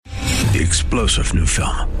The explosive new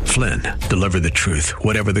film, Flynn, deliver the truth,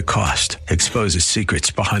 whatever the cost, exposes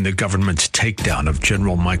secrets behind the government's takedown of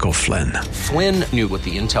General Michael Flynn. Flynn knew what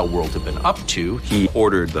the intel world had been up to. He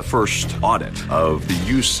ordered the first audit of the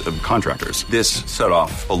use of contractors. This set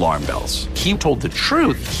off alarm bells. He told the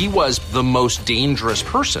truth. He was the most dangerous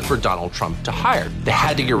person for Donald Trump to hire. They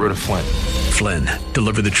had to get rid of Flynn. Flynn,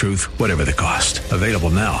 deliver the truth, whatever the cost. Available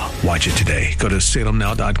now. Watch it today. Go to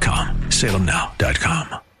salemnow.com.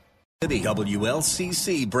 salemnow.com.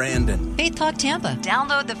 WLCC Brandon. Faith Talk Tampa.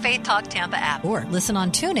 Download the Faith Talk Tampa app or listen on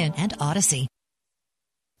TuneIn and Odyssey.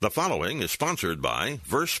 The following is sponsored by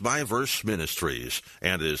Verse Ministries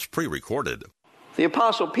and is pre-recorded. The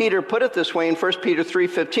Apostle Peter put it this way in 1 Peter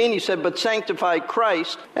 3:15. He said, "But sanctify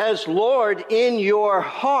Christ as Lord in your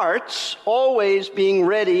hearts, always being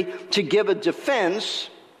ready to give a defense,"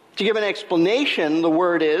 to give an explanation, the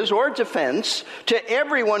word is, or defense, "to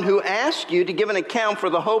everyone who asks you to give an account for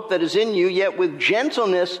the hope that is in you, yet with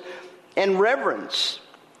gentleness and reverence."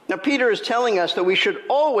 Now, Peter is telling us that we should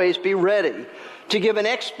always be ready to give an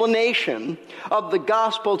explanation of the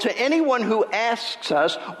gospel to anyone who asks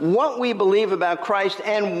us what we believe about Christ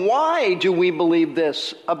and why do we believe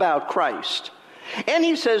this about Christ. And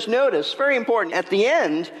he says, notice, very important, at the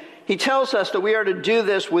end, he tells us that we are to do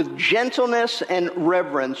this with gentleness and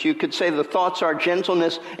reverence. You could say the thoughts are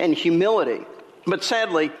gentleness and humility. But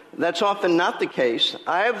sadly, that's often not the case.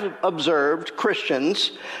 I've observed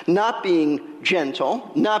Christians not being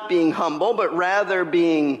gentle, not being humble, but rather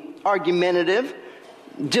being argumentative,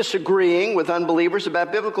 disagreeing with unbelievers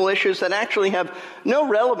about biblical issues that actually have no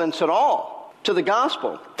relevance at all to the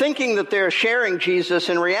gospel. Thinking that they're sharing Jesus.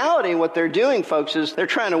 In reality, what they're doing, folks, is they're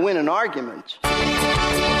trying to win an argument.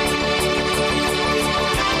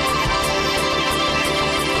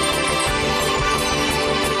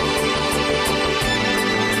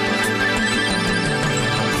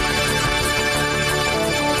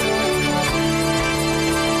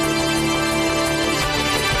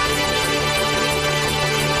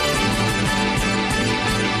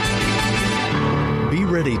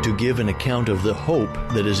 Ready to give an account of the hope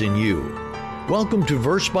that is in you. Welcome to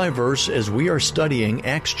Verse by Verse as we are studying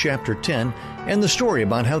Acts chapter 10 and the story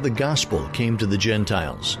about how the gospel came to the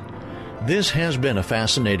Gentiles. This has been a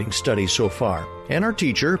fascinating study so far, and our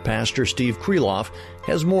teacher, Pastor Steve Kreloff,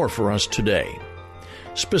 has more for us today.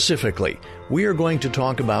 Specifically, we are going to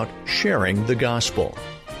talk about sharing the gospel.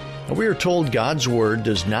 Now, we are told God's word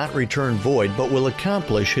does not return void but will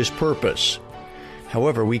accomplish His purpose.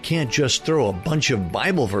 However, we can't just throw a bunch of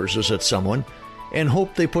Bible verses at someone and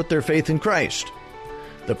hope they put their faith in Christ.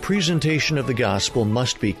 The presentation of the gospel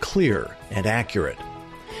must be clear and accurate.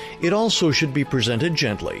 It also should be presented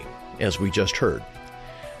gently, as we just heard.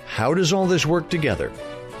 How does all this work together?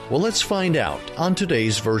 Well, let's find out on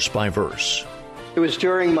today's Verse by Verse. It was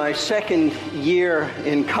during my second year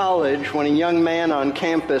in college when a young man on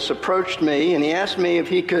campus approached me and he asked me if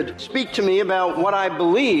he could speak to me about what I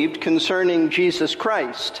believed concerning Jesus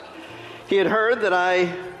Christ. He had heard that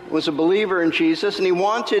I was a believer in Jesus and he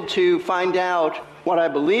wanted to find out what I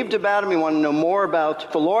believed about him. He wanted to know more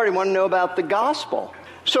about the Lord. He wanted to know about the gospel.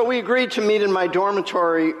 So we agreed to meet in my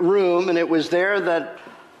dormitory room, and it was there that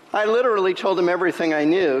I literally told him everything I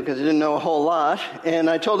knew, because I didn't know a whole lot. And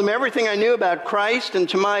I told him everything I knew about Christ, and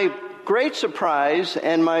to my great surprise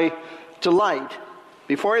and my delight,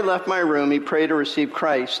 before he left my room, he prayed to receive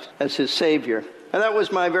Christ as his Savior. And that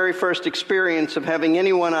was my very first experience of having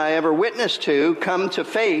anyone I ever witnessed to come to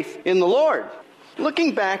faith in the Lord.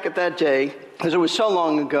 Looking back at that day, because it was so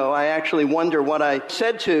long ago, I actually wonder what I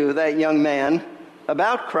said to that young man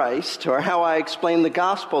about Christ, or how I explained the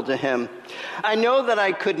gospel to him. I know that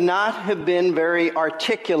I could not have been very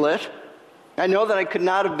articulate. I know that I could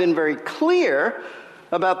not have been very clear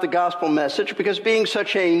about the gospel message, because being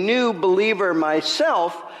such a new believer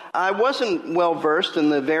myself, I wasn't well versed in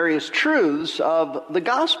the various truths of the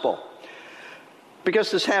gospel.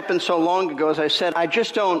 Because this happened so long ago, as I said, I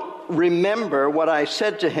just don't remember what I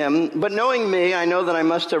said to him. But knowing me, I know that I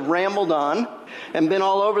must have rambled on and been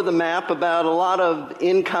all over the map about a lot of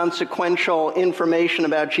inconsequential information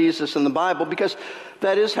about Jesus in the Bible, because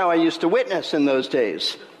that is how I used to witness in those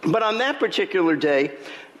days. But on that particular day,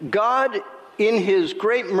 God, in His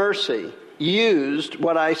great mercy, used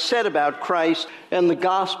what I said about Christ and the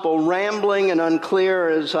gospel, rambling and unclear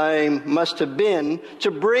as I must have been, to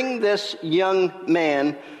bring this young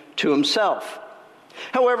man to himself.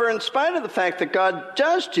 However, in spite of the fact that God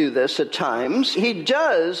does do this at times, He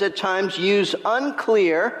does at times use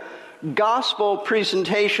unclear gospel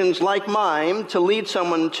presentations like mine to lead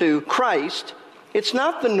someone to Christ. It's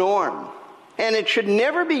not the norm. And it should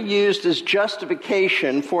never be used as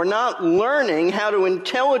justification for not learning how to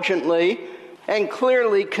intelligently and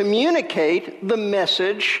clearly communicate the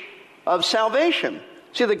message of salvation.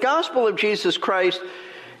 See, the gospel of Jesus Christ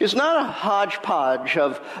is not a hodgepodge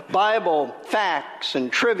of Bible facts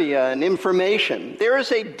and trivia and information. There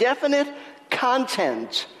is a definite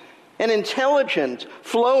content, an intelligent,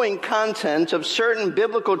 flowing content of certain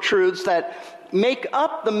biblical truths that make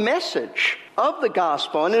up the message of the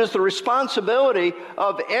gospel. And it is the responsibility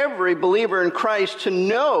of every believer in Christ to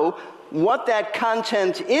know what that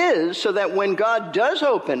content is, so that when God does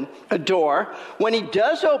open a door, when He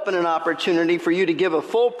does open an opportunity for you to give a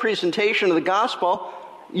full presentation of the gospel,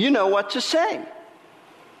 you know what to say.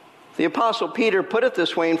 The Apostle Peter put it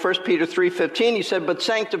this way in 1 Peter 3:15. He said, "But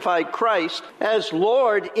sanctify Christ as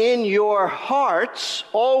Lord in your hearts,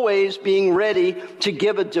 always being ready to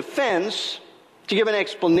give a defense," to give an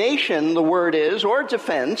explanation, the word is, or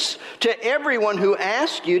defense, "to everyone who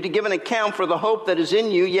asks you to give an account for the hope that is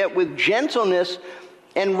in you, yet with gentleness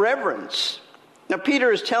and reverence." Now,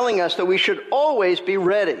 Peter is telling us that we should always be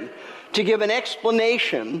ready to give an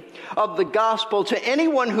explanation of the gospel to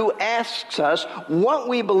anyone who asks us what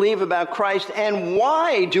we believe about Christ and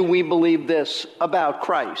why do we believe this about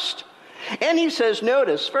Christ. And he says,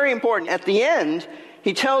 notice, very important, at the end,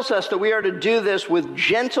 he tells us that we are to do this with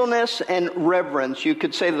gentleness and reverence. You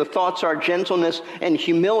could say the thoughts are gentleness and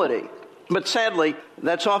humility. But sadly,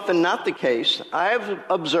 that's often not the case. I've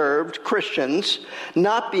observed Christians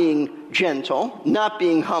not being gentle, not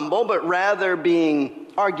being humble, but rather being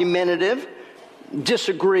argumentative,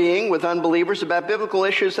 disagreeing with unbelievers about biblical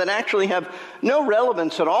issues that actually have no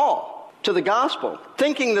relevance at all to the gospel.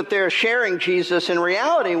 Thinking that they're sharing Jesus, in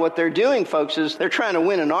reality what they're doing, folks, is they're trying to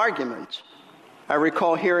win an argument. I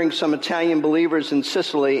recall hearing some Italian believers in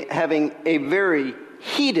Sicily having a very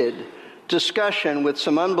heated discussion with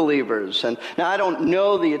some unbelievers. And now I don't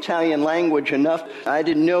know the Italian language enough. I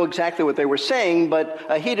didn't know exactly what they were saying, but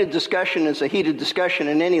a heated discussion is a heated discussion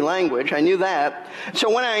in any language. I knew that. So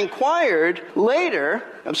when I inquired later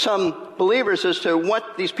of some believers as to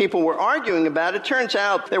what these people were arguing about, it turns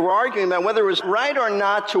out they were arguing about whether it was right or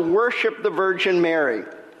not to worship the Virgin Mary.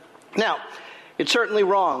 Now, it's certainly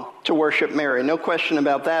wrong to worship Mary, no question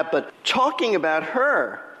about that, but talking about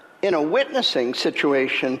her in a witnessing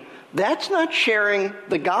situation, that's not sharing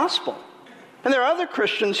the gospel. And there are other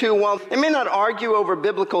Christians who, while they may not argue over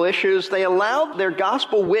biblical issues, they allow their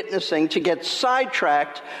gospel witnessing to get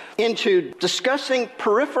sidetracked into discussing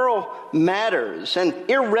peripheral matters and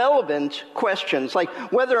irrelevant questions, like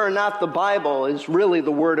whether or not the Bible is really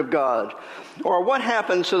the Word of God. Or what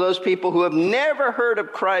happens to those people who have never heard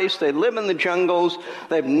of Christ, they live in the jungles,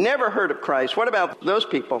 they've never heard of Christ. What about those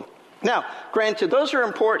people? Now, granted, those are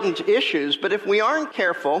important issues, but if we aren't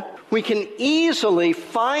careful, we can easily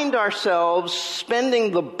find ourselves spending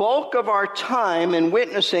the bulk of our time in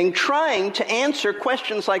witnessing, trying to answer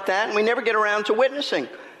questions like that, and we never get around to witnessing.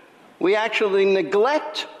 We actually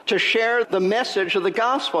neglect to share the message of the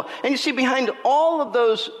gospel. And you see, behind all of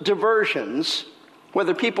those diversions,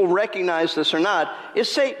 whether people recognize this or not, is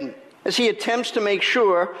Satan, as he attempts to make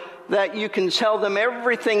sure that you can tell them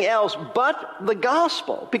everything else but the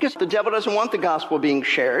gospel, because the devil doesn't want the gospel being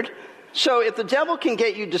shared. So if the devil can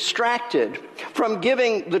get you distracted from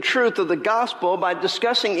giving the truth of the gospel by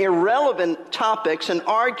discussing irrelevant topics and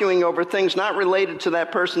arguing over things not related to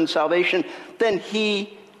that person's salvation, then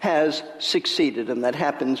he has succeeded. And that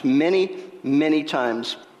happens many, many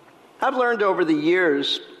times. I've learned over the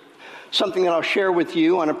years something that I'll share with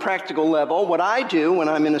you on a practical level, what I do when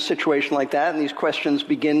I'm in a situation like that and these questions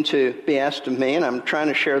begin to be asked of me and I'm trying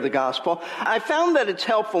to share the gospel. I found that it's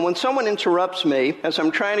helpful when someone interrupts me as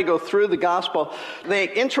I'm trying to go through the gospel,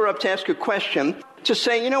 they interrupt to ask a question, to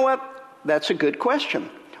say, you know what, that's a good question.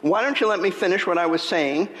 Why don't you let me finish what I was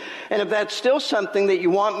saying? And if that's still something that you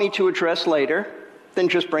want me to address later, then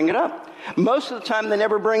just bring it up. Most of the time they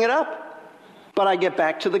never bring it up, but I get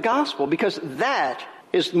back to the gospel because that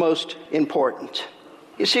is most important.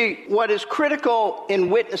 You see, what is critical in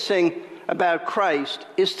witnessing about Christ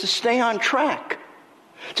is to stay on track.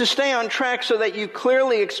 To stay on track so that you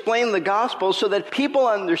clearly explain the gospel so that people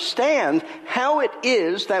understand how it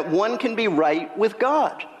is that one can be right with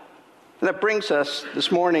God. And that brings us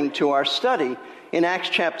this morning to our study in Acts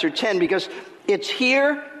chapter 10, because it's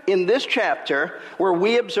here in this chapter where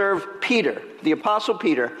we observe Peter, the Apostle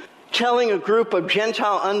Peter, telling a group of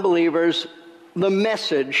Gentile unbelievers the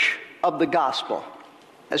message of the gospel.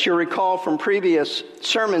 As you recall from previous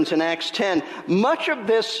sermons in Acts 10, much of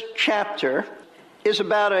this chapter is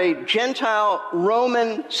about a Gentile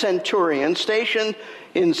Roman centurion stationed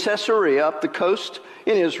in Caesarea, up the coast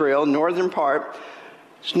in Israel, northern part,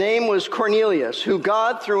 His name was Cornelius, who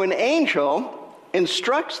God, through an angel,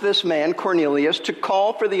 instructs this man, Cornelius, to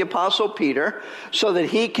call for the Apostle Peter so that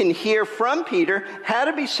he can hear from Peter how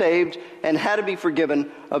to be saved and how to be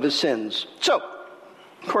forgiven of his sins. So,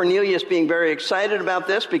 Cornelius being very excited about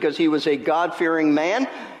this because he was a God-fearing man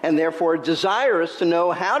and therefore desirous to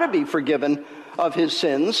know how to be forgiven of his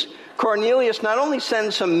sins, Cornelius not only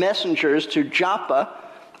sends some messengers to Joppa,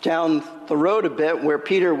 down the road a bit where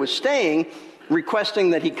Peter was staying,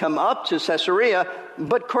 requesting that he come up to Caesarea,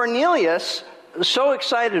 but Cornelius, so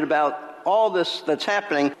excited about all this that's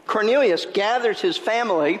happening, Cornelius gathers his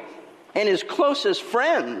family and his closest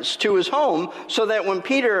friends to his home so that when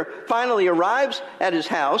Peter finally arrives at his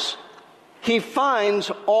house, he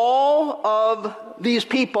finds all of these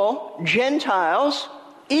people, Gentiles,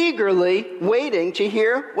 eagerly waiting to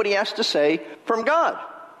hear what he has to say from God.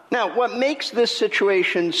 Now, what makes this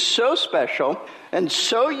situation so special and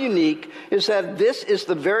so unique is that this is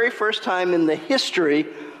the very first time in the history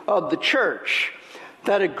of the church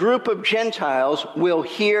that a group of Gentiles will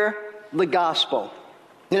hear the gospel.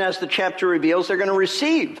 And as the chapter reveals, they're going to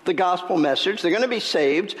receive the gospel message. They're going to be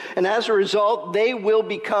saved. And as a result, they will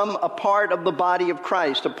become a part of the body of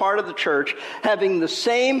Christ, a part of the church, having the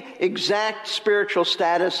same exact spiritual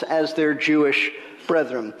status as their Jewish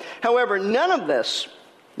brethren. However, none of this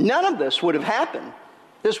would have happened.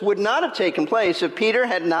 This would not have taken place if Peter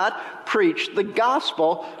had not preached the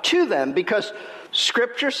gospel to them, because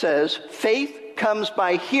Scripture says faith comes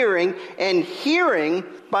by hearing, and hearing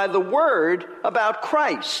by the word about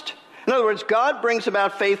Christ. In other words, God brings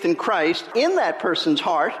about faith in Christ in that person's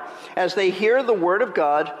heart as they hear the word of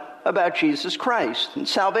God about Jesus Christ and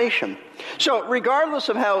salvation. So regardless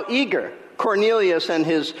of how eager Cornelius and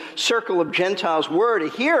his circle of Gentiles were to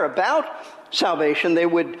hear about salvation, they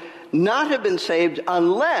would not have been saved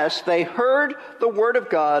unless they heard the word of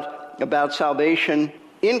God about salvation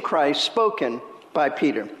in Christ spoken by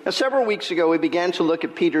Peter. Now, several weeks ago, we began to look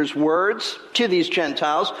at Peter's words to these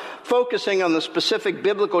Gentiles, focusing on the specific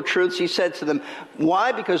biblical truths he said to them.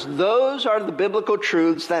 Why? Because those are the biblical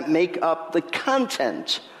truths that make up the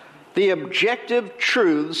content, the objective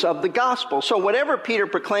truths of the gospel. So whatever Peter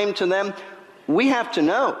proclaimed to them, we have to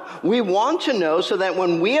know. We want to know so that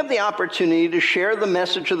when we have the opportunity to share the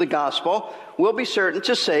message of the gospel, we'll be certain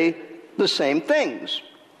to say the same things.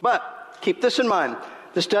 But keep this in mind.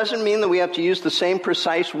 This doesn't mean that we have to use the same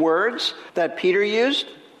precise words that Peter used,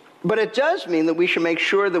 but it does mean that we should make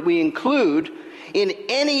sure that we include in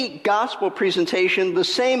any gospel presentation the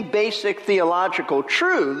same basic theological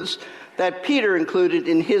truths that Peter included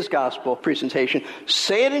in his gospel presentation.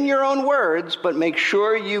 Say it in your own words, but make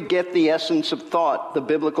sure you get the essence of thought, the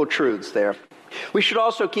biblical truths there. We should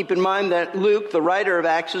also keep in mind that Luke, the writer of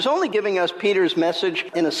Acts, is only giving us Peter's message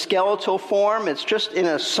in a skeletal form. It's just in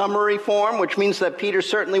a summary form, which means that Peter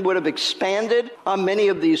certainly would have expanded on many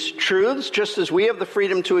of these truths, just as we have the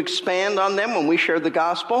freedom to expand on them when we share the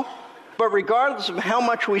gospel. But regardless of how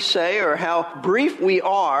much we say or how brief we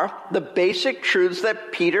are, the basic truths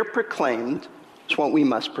that Peter proclaimed is what we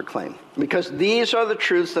must proclaim. Because these are the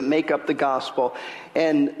truths that make up the gospel.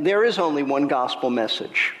 And there is only one gospel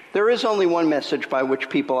message. There is only one message by which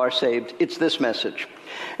people are saved. It's this message.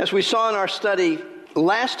 As we saw in our study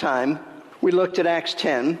last time, we looked at Acts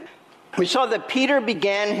 10. We saw that Peter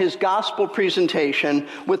began his gospel presentation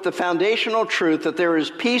with the foundational truth that there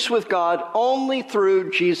is peace with God only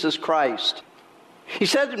through Jesus Christ. He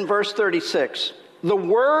said in verse 36, the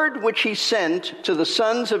word which he sent to the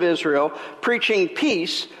sons of Israel, preaching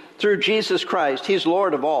peace through Jesus Christ. He's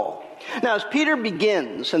Lord of all. Now, as Peter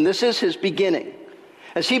begins, and this is his beginning,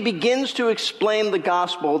 as he begins to explain the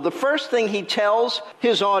gospel, the first thing he tells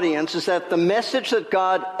his audience is that the message that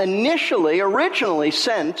God originally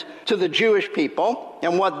sent to the Jewish people,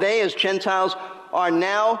 and what they as Gentiles are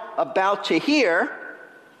now about to hear,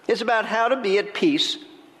 is about how to be at peace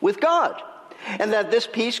with God. And that this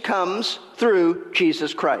peace comes through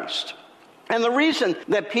Jesus Christ. And the reason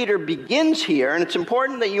that Peter begins here, and it's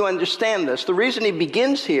important that you understand this, the reason he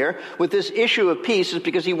begins here with this issue of peace is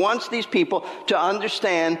because he wants these people to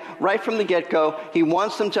understand right from the get-go, he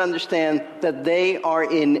wants them to understand that they are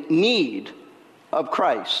in need of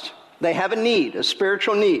Christ. They have a need, a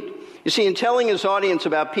spiritual need. You see, in telling his audience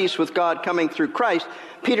about peace with God coming through Christ,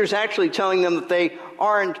 Peter's actually telling them that they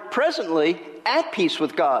aren't presently at peace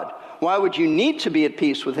with God. Why would you need to be at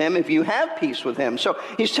peace with him if you have peace with him? So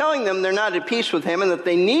he's telling them they're not at peace with him and that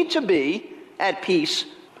they need to be at peace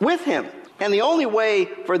with him. And the only way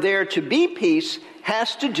for there to be peace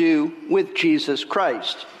has to do with Jesus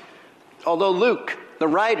Christ. Although Luke, the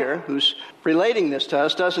writer, who's relating this to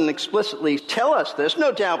us doesn't explicitly tell us this.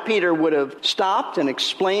 No doubt Peter would have stopped and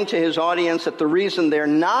explained to his audience that the reason they're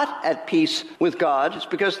not at peace with God is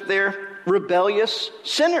because they're rebellious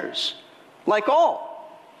sinners, like all.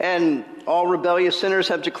 And all rebellious sinners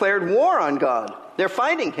have declared war on God. They're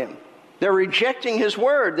fighting him. They're rejecting his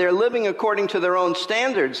word. They're living according to their own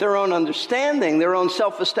standards, their own understanding, their own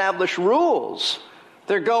self-established rules.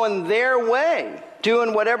 They're going their way,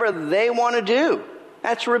 doing whatever they want to do.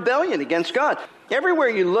 That's rebellion against God. Everywhere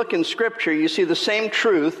you look in Scripture, you see the same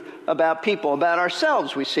truth about people, about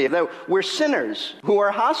ourselves. We see that we're sinners who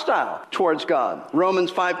are hostile towards God.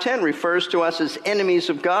 Romans 5:10 refers to us as enemies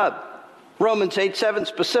of God. Romans 8:7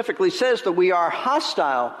 specifically says that we are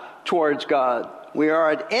hostile towards God. We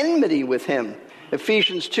are at enmity with him.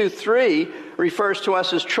 Ephesians 2:3 refers to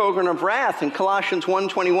us as children of wrath. In Colossians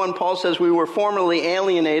 1:21, Paul says we were formerly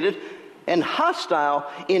alienated and hostile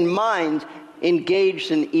in mind,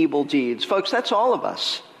 engaged in evil deeds. Folks, that's all of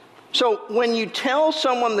us. So when you tell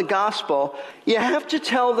someone the gospel, you have to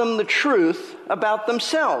tell them the truth about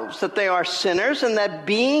themselves, that they are sinners and that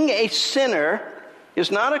being a sinner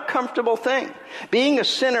is not a comfortable thing. Being a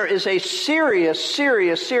sinner is a serious,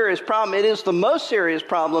 serious, serious problem. It is the most serious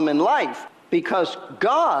problem in life because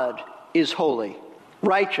God is holy,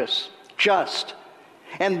 righteous, just.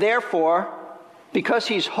 And therefore, because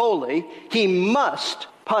he's holy, he must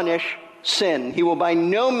punish sin. He will by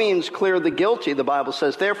no means clear the guilty, the Bible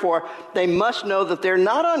says. Therefore, they must know that they're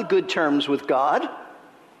not on good terms with God.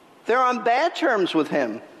 They're on bad terms with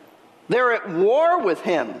him. They're at war with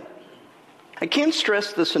him. I can't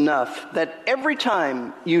stress this enough, that every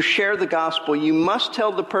time you share the gospel, you must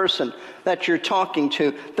tell the person that you're talking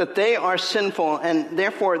to that they are sinful and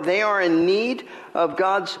therefore they are in need of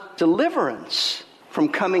God's deliverance from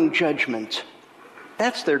coming judgment.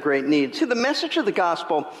 That's their great need. See, the message of the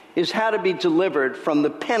gospel is how to be delivered from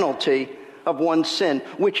the penalty of one's sin,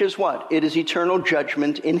 which is what? It is eternal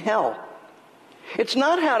judgment in hell. It's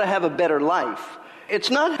not how to have a better life.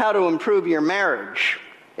 It's not how to improve your marriage.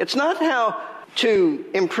 It's not how to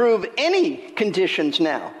improve any conditions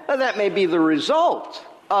now. Now, that may be the result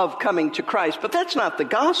of coming to Christ, but that's not the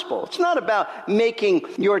gospel. It's not about making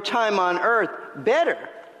your time on earth better.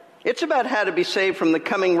 It's about how to be saved from the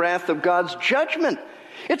coming wrath of God's judgment.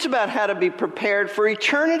 It's about how to be prepared for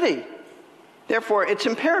eternity. Therefore, it's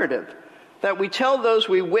imperative that we tell those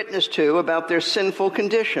we witness to about their sinful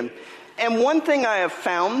condition. And one thing I have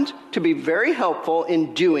found to be very helpful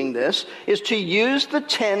in doing this is to use the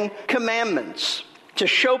 10 Commandments to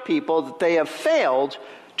show people that they have failed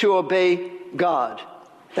to obey God.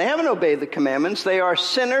 They haven't obeyed the commandments. They are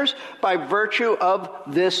sinners by virtue of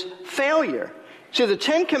this failure. See, the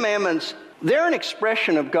 10 Commandments, they're an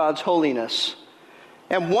expression of God's holiness.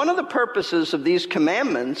 And one of the purposes of these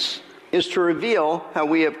commandments is to reveal how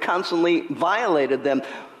we have constantly violated them.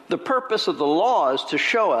 The purpose of the law is to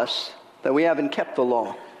show us that we haven't kept the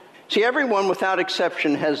law. See, everyone without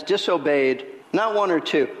exception has disobeyed, not one or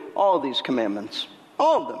two, all of these commandments.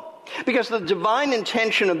 All of them. Because the divine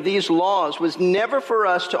intention of these laws was never for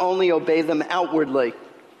us to only obey them outwardly,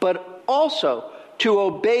 but also to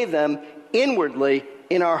obey them inwardly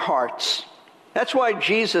in our hearts. That's why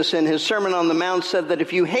Jesus in his Sermon on the Mount said that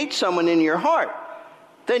if you hate someone in your heart,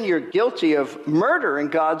 then you're guilty of murder in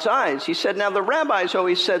God's eyes. He said, now the rabbis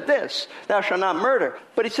always said this, thou shalt not murder.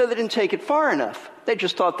 But he said they didn't take it far enough. They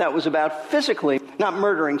just thought that was about physically not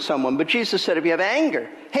murdering someone. But Jesus said if you have anger,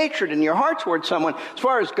 hatred in your heart towards someone, as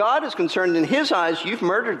far as God is concerned, in his eyes, you've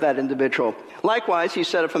murdered that individual. Likewise, he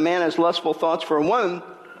said if a man has lustful thoughts for a woman,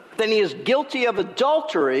 then he is guilty of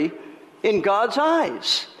adultery in God's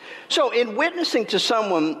eyes. So in witnessing to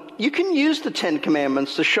someone, you can use the 10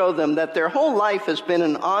 Commandments to show them that their whole life has been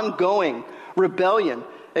an ongoing rebellion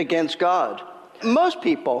against God. Most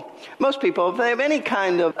people, if they have any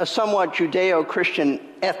kind of a somewhat Judeo-Christian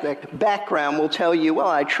ethnic background, will tell you, well,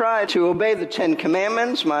 I try to obey the 10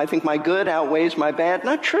 Commandments. I think my good outweighs my bad.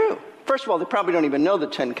 Not true. First of all, they probably don't even know the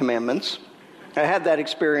 10 Commandments. I had that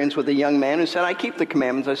experience with a young man who said, I keep the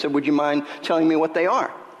commandments. I said, would you mind telling me what they are?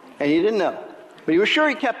 And he didn't know. But he was sure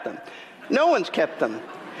he kept them. No one's kept them.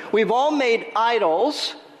 We've all made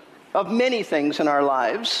idols of many things in our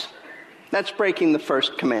lives. That's breaking the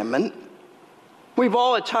first commandment. We've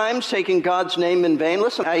all at times taken God's name in vain.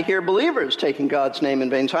 Listen, I hear believers taking God's name in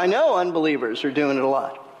vain, so I know unbelievers are doing it a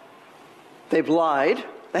lot. They've lied.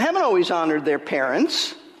 They haven't always honored their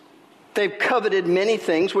parents. They've coveted many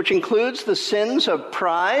things, which includes the sins of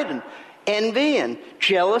pride and envy and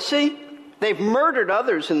jealousy. They've murdered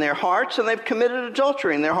others in their hearts, and they've committed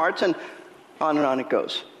adultery in their hearts, and on it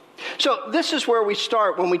goes. So this is where we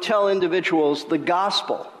start when we tell individuals the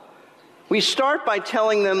gospel. We start by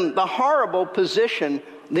telling them the horrible position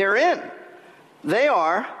they're in. They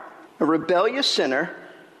are a rebellious sinner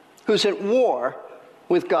who's at war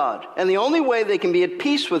with God. And the only way they can be at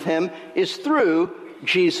peace with him is through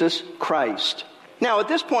Jesus Christ. Now, at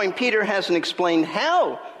this point, Peter hasn't explained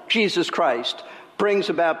how Jesus Christ brings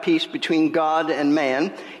about peace between God and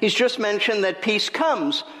man. He's just mentioned that peace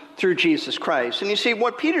comes through Jesus Christ. And you see,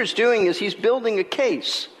 what Peter's doing is he's building a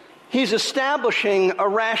case. He's establishing a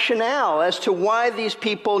rationale as to why these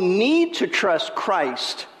people need to trust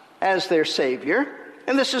Christ as their Savior.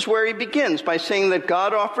 And this is where he begins by saying that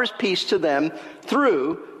God offers peace to them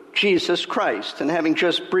through Jesus Christ. And having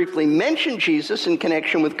just briefly mentioned Jesus in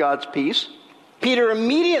connection with God's peace, Peter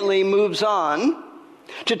immediately moves on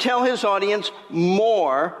to tell his audience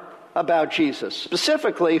more about Jesus,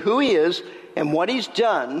 specifically who he is and what he's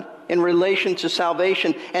done in relation to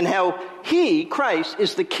salvation, and how he, Christ,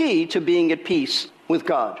 is the key to being at peace with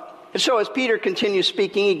God. And so as Peter continues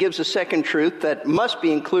speaking, he gives a second truth that must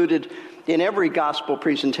be included in every gospel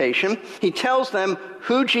presentation. He tells them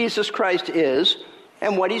who Jesus Christ is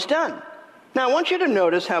and what he's done. Now, I want you to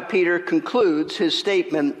notice how Peter concludes his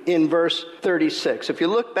statement in verse 36. If you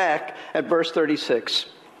look back at verse 36,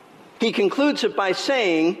 he concludes it by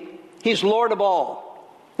saying he's Lord of all.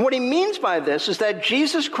 What he means by this is that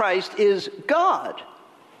Jesus Christ is God.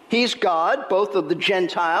 He's God, both of the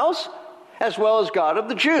Gentiles as well as God of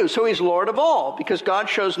the Jews. So he's Lord of all, because God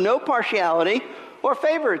shows no partiality or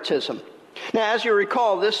favoritism. Now, as you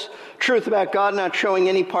recall, this truth about God not showing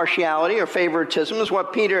any partiality or favoritism is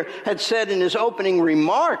what Peter had said in his opening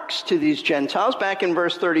remarks to these Gentiles. Back in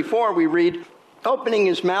verse 34, we read, opening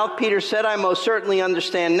his mouth, Peter said, I most certainly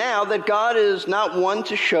understand now that God is not one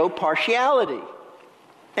to show partiality.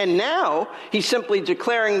 And now he's simply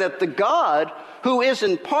declaring that the God who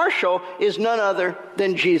isn't partial is none other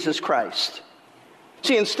than Jesus Christ.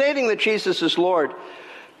 See, in stating that Jesus is Lord,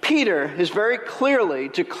 Peter is very clearly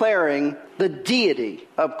declaring the deity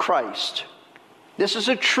of Christ. This is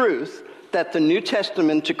a truth that the New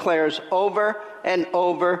Testament declares over and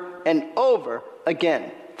over and over again.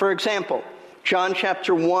 For example, John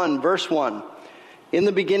chapter 1, verse 1. In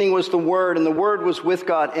the beginning was the Word, and the Word was with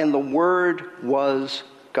God, and the Word was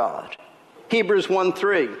God. Hebrews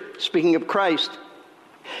 1:3, speaking of Christ.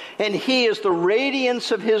 And he is the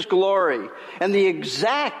radiance of his glory and the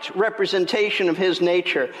exact representation of his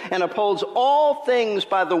nature, and upholds all things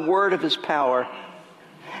by the word of his power.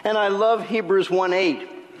 And I love Hebrews 1:8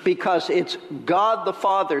 because it's God the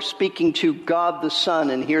Father speaking to God the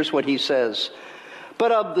Son, and here's what he says.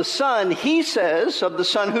 But of the Son, he says, of the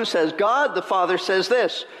Son who says, God the Father says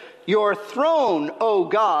this, your throne, O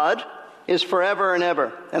God, is forever and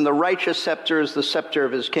ever, and the righteous scepter is the scepter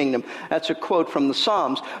of his kingdom. That's a quote from the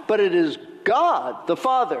Psalms. But it is God, the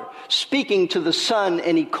Father, speaking to the Son,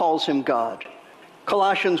 and he calls him God.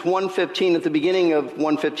 Colossians 1:15, at the beginning of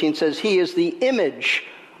 1:15, says, he is the image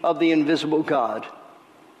of the invisible God.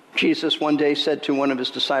 Jesus one day said to one of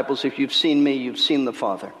his disciples, if you've seen me, you've seen the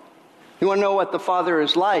Father. You want to know what the Father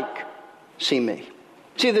is like? See me.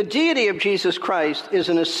 See, the deity of Jesus Christ is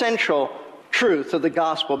an essential truth of the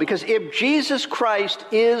gospel, because if Jesus Christ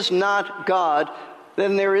is not God,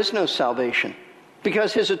 then there is no salvation,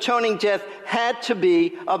 because his atoning death had to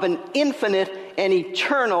be of an infinite and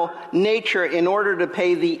eternal nature in order to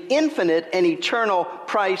pay the infinite and eternal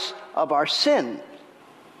price of our sin,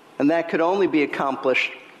 and that could only be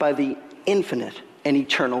accomplished by the infinite and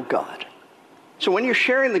eternal God. So when you're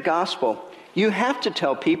sharing the gospel, you have to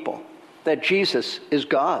tell people that Jesus is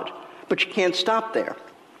God, but you can't stop there.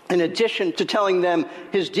 In addition to telling them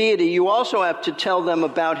his deity, you also have to tell them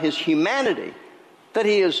about his humanity, that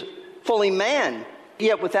he is fully man,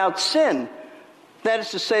 yet without sin. That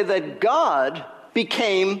is to say that God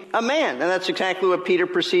became a man. And that's exactly what Peter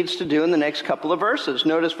proceeds to do in the next couple of verses.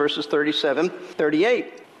 Notice verses 37,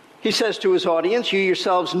 38. He says to his audience, you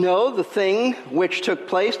yourselves know the thing which took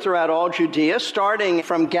place throughout all Judea, starting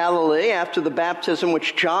from Galilee after the baptism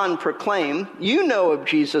which John proclaimed. You know of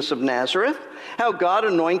Jesus of Nazareth, how God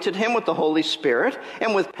anointed him with the Holy Spirit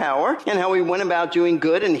and with power, and how he went about doing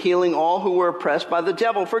good and healing all who were oppressed by the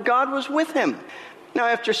devil, for God was with him. Now,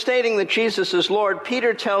 after stating that Jesus is Lord,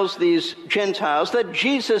 Peter tells these Gentiles that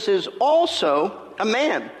Jesus is also a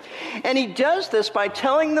man. And he does this by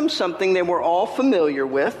telling them something they were all familiar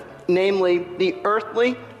with, namely the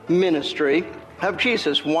earthly ministry of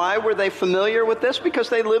Jesus. Why were they familiar with this? Because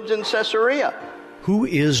they lived in Caesarea. Who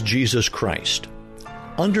is Jesus Christ?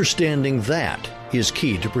 Understanding that is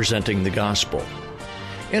key to presenting the gospel.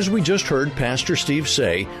 As we just heard Pastor Steve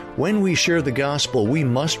say, when we share the gospel, we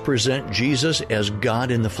must present Jesus as God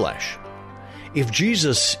in the flesh. If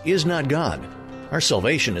Jesus is not God, Our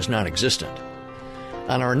salvation is not existent.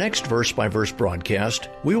 On our next verse-by-verse broadcast,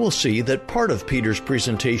 we will see that part of Peter's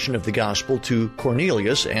presentation of the gospel to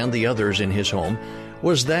Cornelius and the others in his home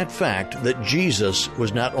was that fact that Jesus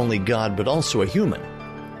was not only God but also a human.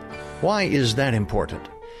 Why is that important?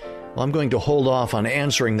 Well, I'm going to hold off on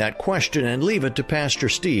answering that question and leave it to Pastor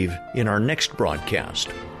Steve in our next broadcast.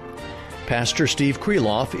 Pastor Steve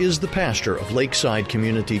Kreloff is the pastor of Lakeside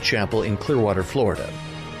Community Chapel in Clearwater, Florida.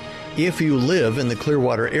 If you live in the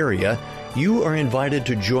Clearwater area, you are invited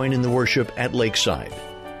to join in the worship at Lakeside.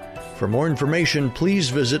 For more information, please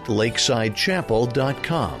visit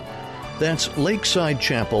lakesidechapel.com. That's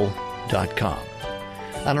lakesidechapel.com.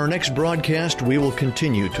 On our next broadcast, we will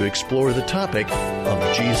continue to explore the topic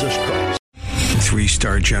of Jesus Christ.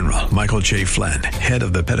 3-star General Michael J. Flynn, head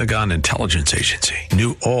of the Pentagon Intelligence Agency,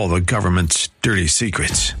 knew all the government's dirty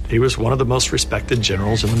secrets. He was one of the most respected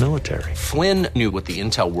generals in the military. Flynn knew what the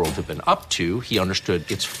intel world had been up to. He understood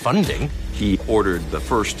its funding. He ordered the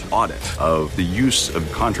first audit of the use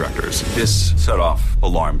of contractors. This set off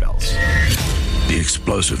alarm bells. The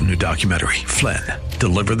explosive new documentary, Flynn,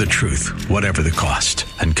 Deliver the Truth, Whatever the Cost,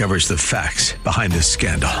 uncovers the facts behind this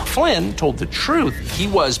scandal. Flynn told the truth. He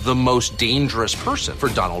was the most dangerous person for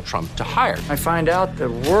Donald Trump to hire. I find out the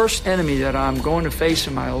worst enemy that I'm going to face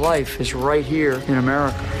in my life is right here in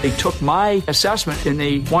America. They took my assessment and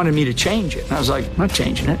they wanted me to change it. And I was like, I'm not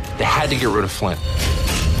changing it. They had to get rid of Flynn.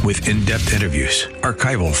 With in-depth interviews,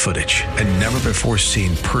 archival footage, and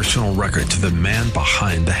never-before-seen personal records of the man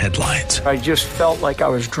behind the headlines. I just felt like I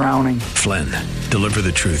was drowning. Flynn, Deliver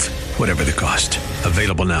the Truth, Whatever the Cost.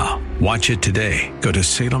 Available now. Watch it today. Go to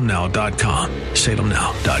salemnow.com.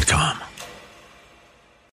 salemnow.com.